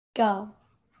Go.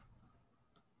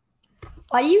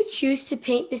 Why do you choose to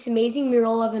paint this amazing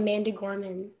mural of Amanda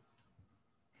Gorman?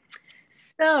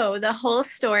 So the whole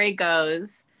story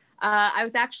goes, I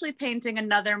was actually painting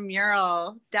another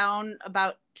mural down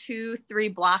about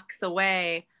 2-3 blocks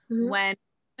away when a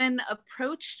woman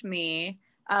approached me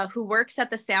who works at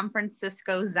the San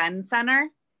Francisco Zen Center.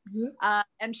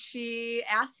 And she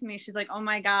asked me, she's like, oh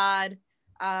my God,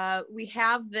 we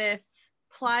have this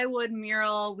plywood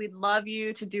mural we'd love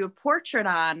you to do a portrait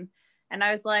on. And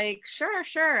I was like, sure,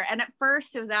 sure. And at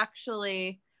first it was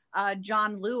actually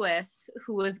John Lewis,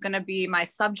 who was going to be my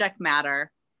subject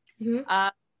matter.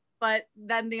 But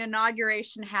then the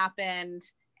inauguration happened,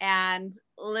 and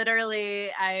literally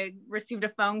I received a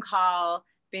phone call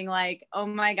being like, oh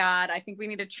my God, I think we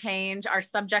need to change our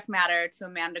subject matter to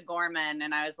Amanda Gorman.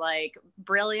 And I was like,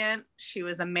 brilliant. She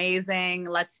was amazing.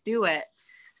 Let's do it.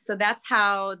 So that's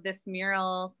how this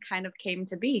mural kind of came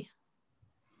to be.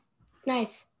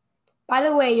 Nice. By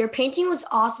the way, your painting was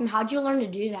awesome. How'd you learn to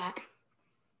do that?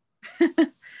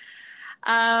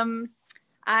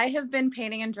 I have been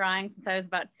painting and drawing since I was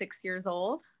about 6 years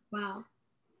old. Wow.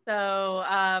 So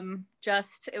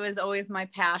it was always my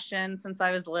passion since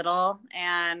I was little,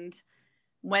 and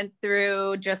went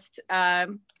through just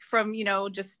from,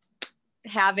 just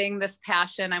having this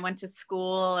passion. I went to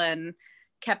school and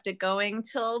kept it going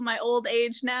till my old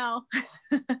age now.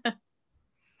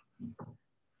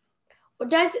 What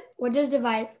does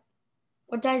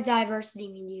diversity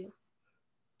mean to you?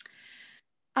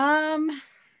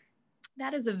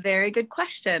 That is a very good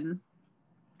question.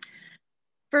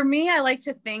 For me, I like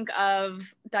to think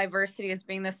of diversity as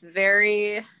being this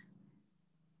very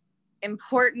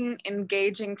important,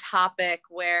 engaging topic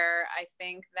where I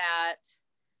think that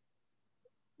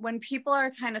when people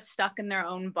are kind of stuck in their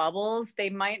own bubbles, they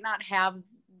might not have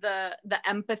the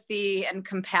empathy and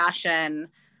compassion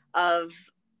of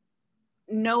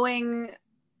knowing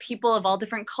people of all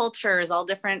different cultures, all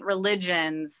different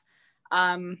religions.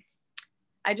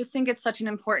 I just think it's such an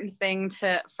important thing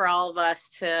for all of us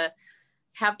to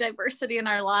have diversity in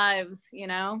our lives,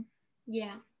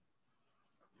 Yeah.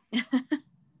 Do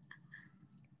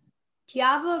you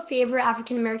have a favorite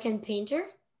African-American painter?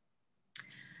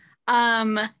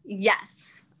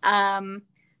 Yes.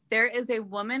 There is a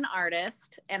woman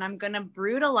artist, and I'm going to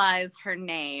brutalize her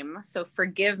name, so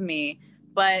forgive me,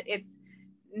 but it's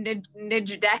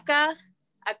Nijideka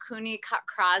Akunyili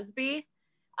Crosby.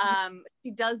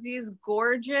 She does these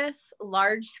gorgeous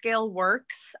large-scale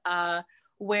works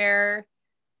where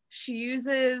she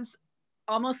uses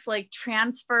almost like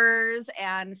transfers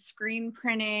and screen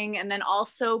printing, and then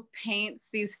also paints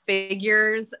these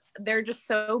figures. They're just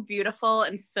so beautiful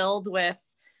and filled with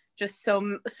just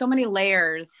so many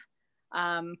layers.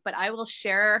 But I will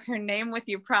share her name with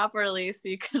you properly so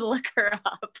you can look her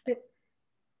up. Do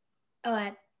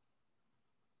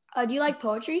you like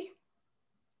poetry?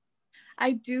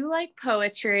 I do like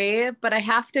poetry, but I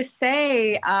have to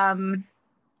say,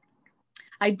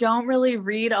 I don't really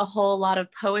read a whole lot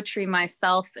of poetry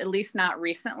myself, at least not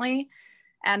recently.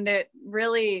 And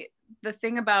the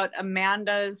thing about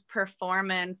Amanda's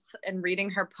performance and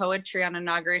reading her poetry on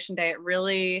Inauguration Day, it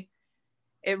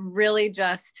really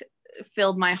just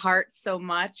filled my heart so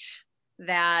much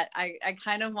that I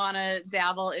kind of want to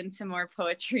dabble into more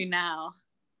poetry now.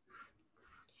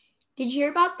 Did you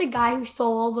hear about the guy who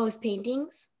stole all those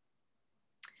paintings?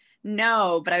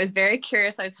 No, but I was very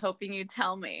curious. I was hoping you'd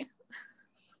tell me.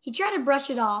 He tried to brush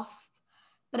it off,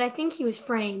 but I think he was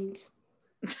framed.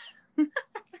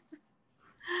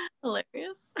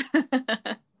 Hilarious.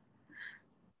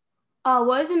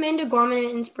 Was Amanda Gorman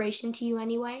an inspiration to you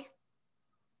anyway?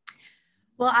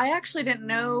 Well, I actually didn't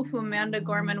know who Amanda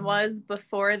Gorman was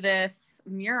before this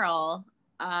mural,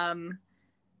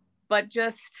 but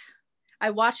I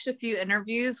watched a few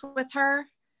interviews with her,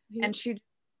 and she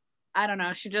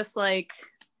just like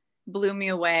blew me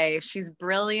away. She's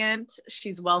brilliant.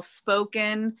 She's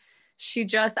well-spoken.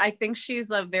 I think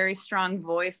she's a very strong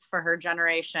voice for her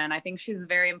generation. I think she's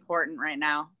very important right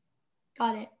now.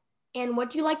 Got it. And what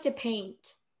do you like to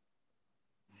paint?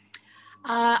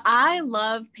 I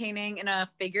love painting in a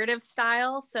figurative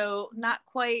style, so not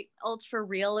quite ultra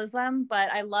realism, but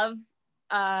I love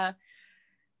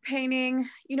painting,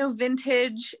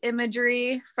 vintage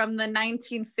imagery from the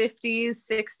 1950s,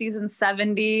 60s, and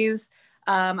 70s.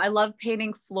 I love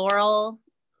painting floral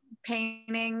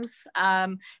paintings.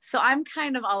 So I'm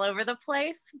kind of all over the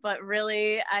place, but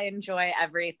really I enjoy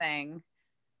everything.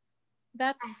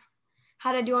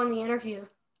 How'd I do on the interview?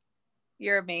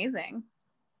 You're amazing.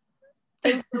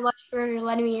 Thanks so much for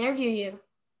letting me interview you.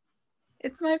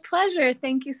 It's my pleasure.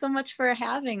 Thank you so much for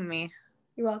having me.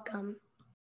 You're welcome.